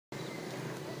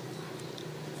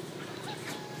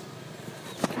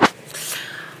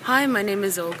Hi, my name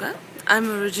is Olga.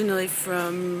 I'm originally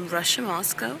from Russia,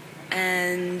 Moscow,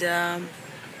 and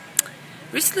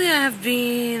recently I have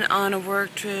been on a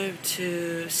work trip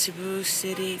to Cebu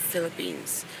City,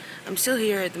 Philippines. I'm still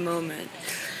here at the moment,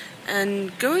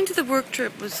 and going to the work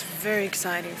trip was very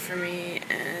exciting for me,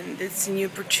 and it's a new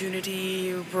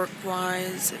opportunity,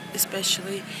 work-wise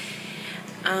especially.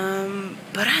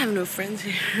 But I have no friends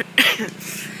here.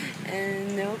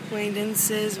 And no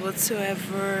acquaintances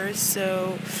whatsoever,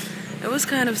 so it was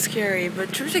kind of scary, but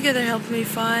TripTogether helped me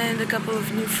find a couple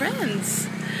of new friends.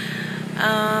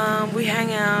 We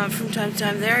hang out from time to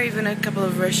time. There are even a couple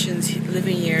of Russians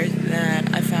living here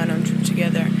that I found on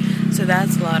TripTogether, so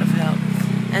that's a lot of help.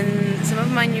 And some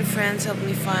of my new friends helped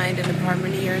me find an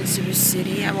apartment here in Cebu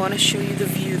City. I want to show you the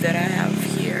view that I have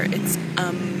here. It's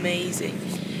amazing.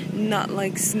 Not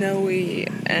like snowy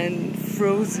and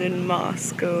frozen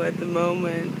Moscow at the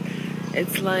moment.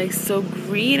 It's like so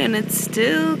green, and it's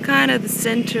still kind of the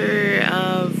center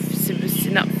of Cebu City,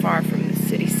 not far from the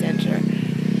city center.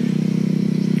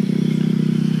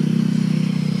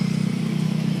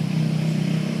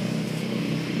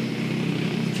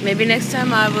 Maybe next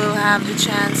time I will have the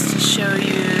chance to show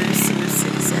you Cebu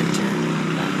City Center.